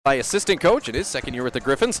by assistant coach in his second year with the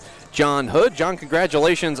Griffins, John Hood. John,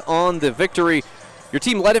 congratulations on the victory. Your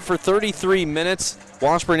team led it for 33 minutes.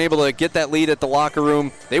 Washburn able to get that lead at the locker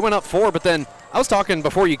room. They went up 4, but then I was talking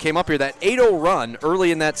before you came up here, that 8-0 run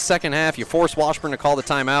early in that second half, you forced Washburn to call the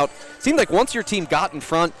timeout. Seemed like once your team got in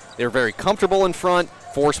front, they were very comfortable in front,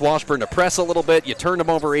 forced Washburn to press a little bit. You turned them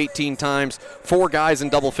over 18 times, 4 guys in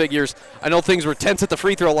double figures. I know things were tense at the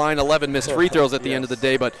free throw line, 11 missed free throws at the end of the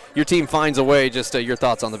day, but your team finds a way. Just your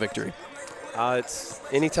thoughts on the victory. It's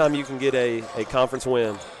anytime you can get a conference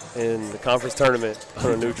win in the conference tournament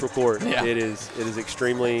on a neutral court, it is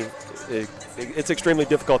extremely it's extremely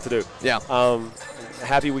difficult to do. Yeah.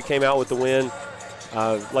 Happy we came out with the win.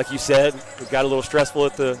 Like you said, it got a little stressful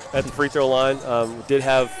at the free throw line. We did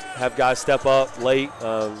have guys step up late.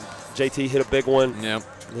 JT hit a big one. Yeah.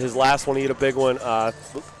 His last one, he hit a big one.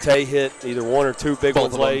 Tay hit either 1 or 2 big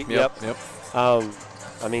ones late. Yep.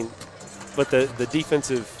 I mean, but the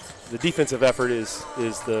defensive effort is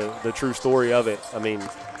the true story of it. I mean,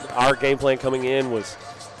 our game plan coming in was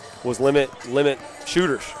limit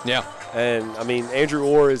shooters. Yeah. And I mean, Andrew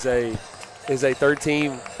Orr is a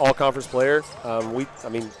third-team all-conference player.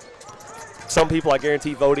 Some people I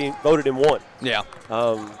guarantee voted him 1. Yeah.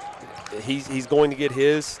 He's going to get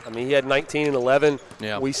his. I mean, he had 19 and 11.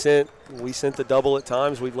 Yeah. We sent the double at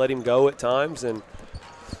times. We let him go at times, and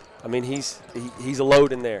I mean, he's a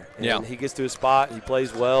load in there. And he gets to his spot. He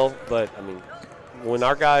plays well, but I mean, when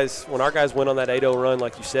our guys went on that 8-0 run,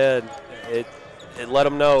 like you said, it let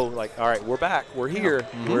them know, like, all right, we're back. We're here.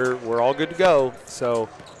 Mm-hmm. We're all good to go. So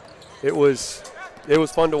it was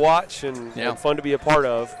fun to watch and fun to be a part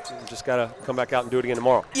of. We just got to come back out and do it again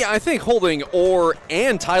tomorrow. Yeah, I think holding Orr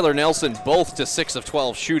and Tyler Nelson both to 6 of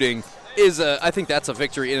 12 shooting is I think that's a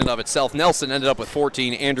victory in and of itself. Nelson ended up with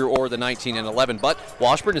 14, Andrew Orr the 19 and 11, but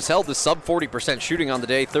Washburn has held the sub 40% shooting on the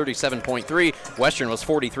day, 37.3. Western was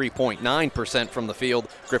 43.9% from the field.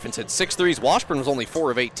 Griffins hit 6 threes. Washburn was only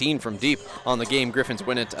 4 of 18 from deep on the game. Griffins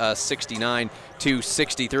win it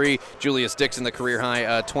 69-63. Julius Dixon, the career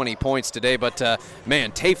high 20 points today, but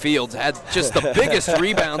man, Tay Fields had just the biggest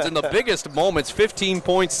rebounds in the biggest moments, 15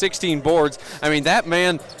 points, 16 boards. I mean, that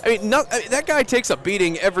man, that guy takes a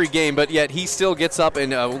beating every game, but yet he still gets up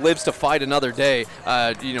and lives to fight another day.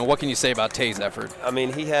 What can you say about Tay's effort? I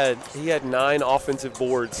mean, he had 9 offensive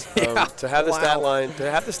boards. To have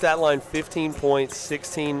the stat line 15 points,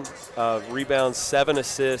 16 rebounds, 7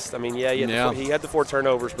 assists. I mean, he had the 4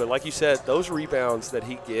 turnovers, but like you said, those rebounds that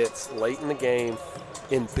he gets late in the game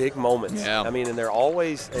in big moments. Yeah. I mean, and they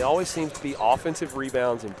always seem to be offensive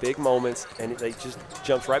rebounds in big moments, and they just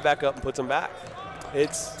jumps right back up and puts them back.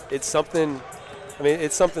 It's something. I mean,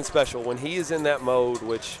 it's something special when he is in that mode.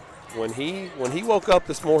 Which when he woke up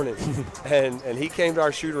this morning and he came to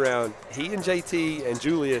our shoot around, he and JT and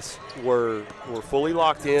Julius were fully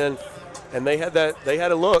locked in, and they had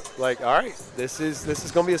a look like, all right, this is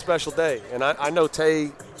going to be a special day. And I know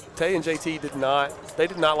Tay and JT did not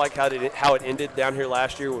like how it ended down here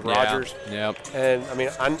last year with Rogers. Yep. And I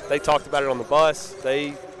mean, they talked about it on the bus.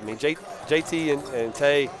 JT and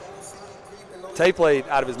Tay played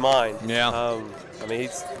out of his mind. Yeah. I mean,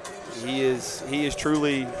 he is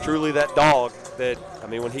truly that dog that, I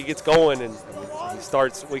mean, when he gets going and he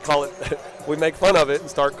starts, we make fun of it and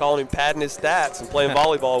start calling him padding his stats and playing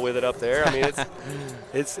volleyball with it up there. I mean,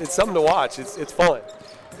 it's something to watch. It's fun.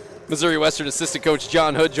 Missouri Western assistant coach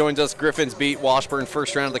John Hood joins us. Griffins beat Washburn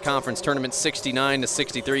first round of the conference tournament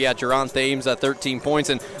 69-63 at Jerron Thames, 13 points.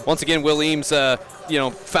 And once again, Will Eames,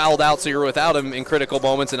 fouled out, so you're without him in critical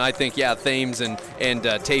moments. And I think, Thames and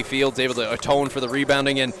Tay Fields able to atone for the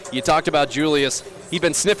rebounding. And you talked about Julius. He's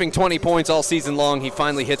been sniffing 20 points all season long. He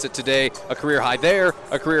finally hits it today. A career high there,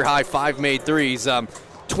 a career high 5 made threes.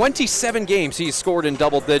 27 games he's scored in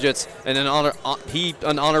double digits, and an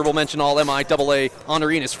honorable mention All-MIAA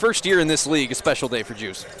honoree in his first year in this league. A special day for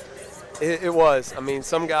Juice. It was. I mean,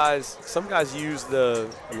 some guys use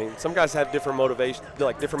some guys have different motivation,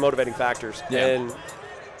 like different motivating factors. Yeah.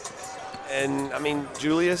 And I mean,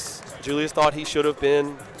 Julius thought he should have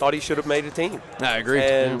made a team. I agree.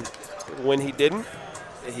 And when he didn't,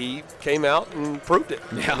 he came out and proved it.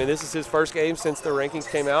 Yeah. I mean, this is his first game since the rankings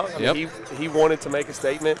came out. I mean, Yep. he wanted to make a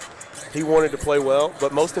statement. He wanted to play well,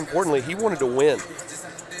 but most importantly, he wanted to win.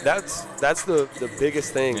 That's the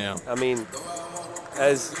biggest thing. Yeah. I mean,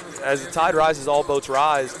 as the tide rises, all boats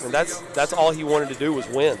rise, and that's all he wanted to do was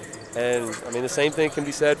win. And I mean, the same thing can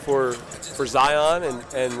be said for Zion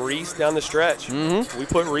and Reese down the stretch. Mm-hmm. We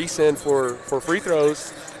put Reese in for free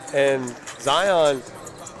throws, and Zion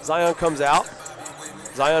comes out.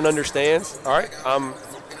 Zion understands. All right,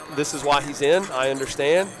 this is why he's in. I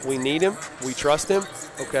understand. We need him. We trust him.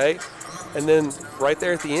 Okay. And then right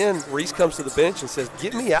there at the end, Reese comes to the bench and says,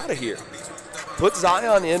 "Get me out of here. Put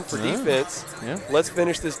Zion in for defense. Yeah. Let's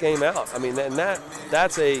finish this game out." I mean, and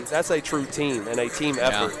that's a true team and a team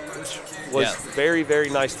effort, which was very, very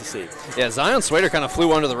nice to see. Yeah, Zion Swader kind of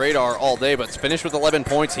flew under the radar all day, but finished with 11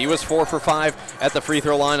 points. He was 4 for 5 at the free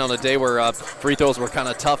throw line on a day where free throws were kind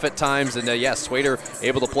of tough at times. And, Swader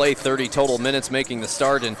able to play 30 total minutes, making the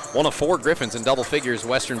start. And one of 4 Griffins in double figures.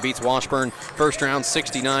 Western beats Washburn first round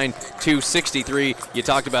 69-63. You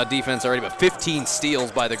talked about defense already, but 15 steals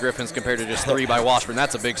by the Griffins compared to just 3 by Washburn.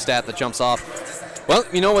 That's a big stat that jumps off. Well,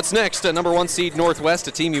 you know what's next? Number 1 seed Northwest,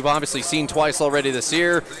 a team you've obviously seen twice already this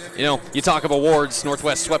year. You talk of awards.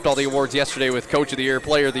 Northwest swept all the awards yesterday with Coach of the Year,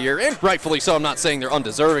 Player of the Year, and rightfully so. I'm not saying they're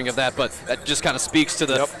undeserving of that, but that just kind of speaks to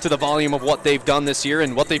the volume of what they've done this year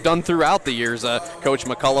and what they've done throughout the years. Coach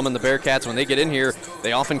McCullum and the Bearcats, when they get in here,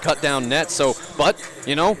 they often cut down nets.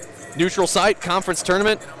 Neutral site, conference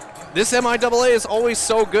tournament. This MIAA is always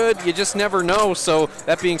so good, you just never know. So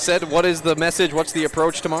that being said, what is the message? What's the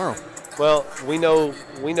approach tomorrow? Well, we know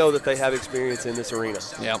that they have experience in this arena.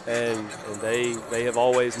 Yep. And they have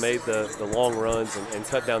always made the long runs and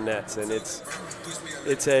cut down nets, and it's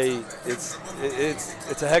a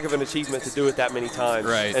heck of an achievement to do it that many times,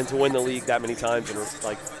 right, and to win the league that many times, and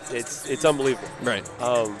it's unbelievable. Right.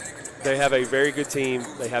 They have a very good team.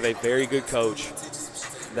 They have a very good coach.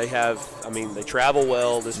 They travel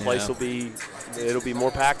well. This place it'll be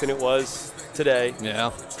more packed than it was today.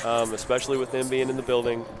 Yeah. Especially with them being in the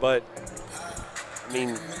building. But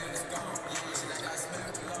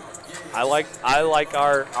I like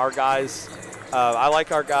our guys. I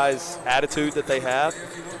like our guys' attitude that they have.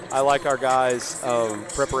 I like our guys'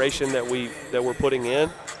 preparation that we're putting in.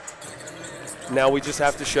 Now we just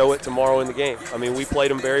have to show it tomorrow in the game. We played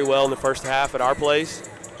them very well in the first half at our place,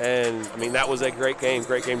 and that was a great game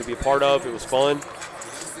to be a part of. It was fun.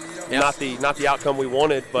 Yep. Not the outcome we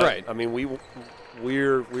wanted, but right.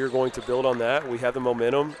 We're going to build on that. We have the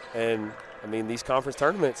momentum, and these conference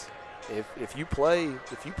tournaments, if you play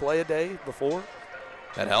a day before,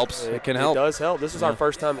 that helps. It can help. It does help. This is our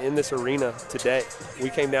first time in this arena today. We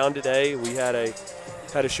came down today. We had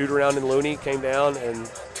a shoot around in Looney, came down and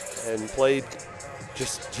played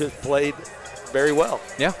just played very well.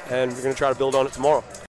 Yeah. And we're going to try to build on it tomorrow.